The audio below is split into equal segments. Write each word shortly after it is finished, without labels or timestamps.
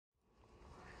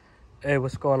Hey,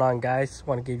 what's going on, guys?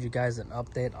 Want to give you guys an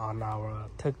update on our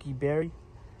turkey berry.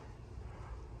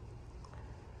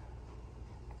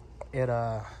 It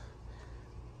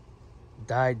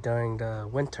died during the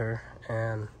winter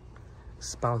and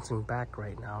it's bouncing back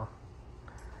right now.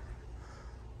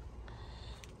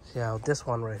 See how this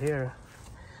one right here,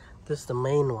 this is the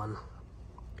main one.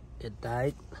 It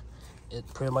died.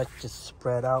 It pretty much just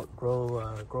spread out,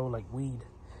 grow like weed.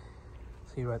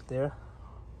 See right there?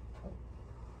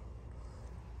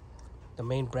 The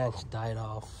main branch died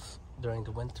off during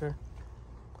the winter.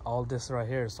 All this right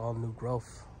here is all new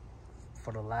growth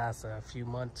for the last few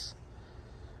months.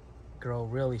 Grow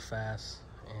really fast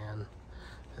and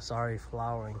it's already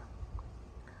flowering.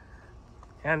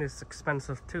 And it's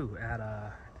expensive too at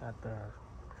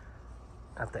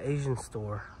the Asian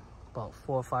store. About $4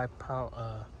 or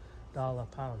 $5 a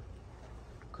pound.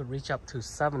 Could reach up to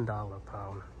 $7 a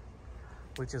pound,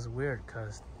 which is weird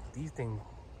because these things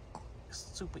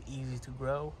super easy to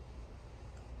grow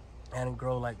and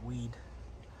grow like weed.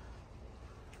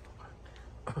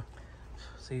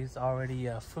 See, it's already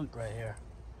fruit right here.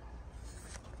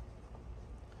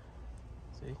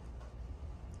 See,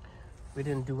 we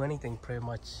didn't do anything pretty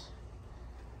much.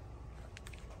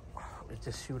 It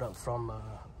just shoot up from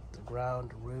the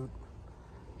ground, the root,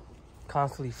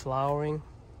 constantly flowering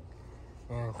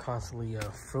and constantly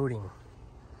fruiting.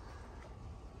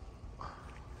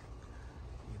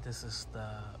 This is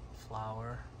the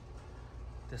flower.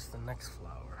 This is the next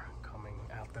flower coming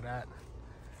after that.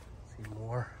 See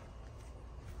more.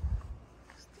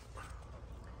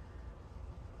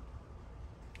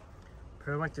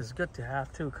 Pretty much it's good to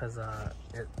have too, because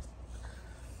it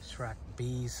attracts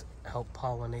bees, help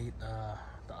pollinate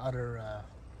the other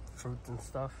fruits and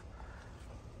stuff.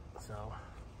 So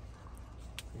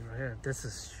right here, this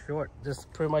is short. This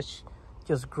pretty much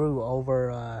just grew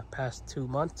over past 2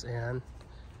 months and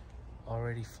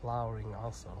already flowering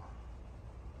also.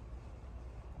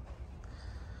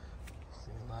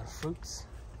 See a lot of fruits.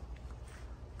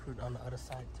 Fruit on the other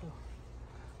side too.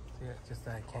 See, it's just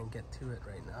that I can't get to it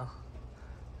right now.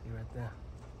 See right there.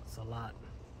 It's a lot.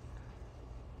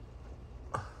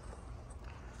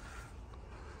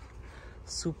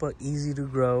 Super easy to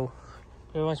grow.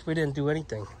 Pretty much we didn't do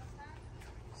anything.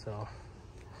 So,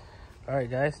 alright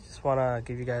guys, just wanna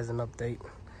give you guys an update.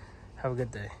 Have a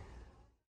good day.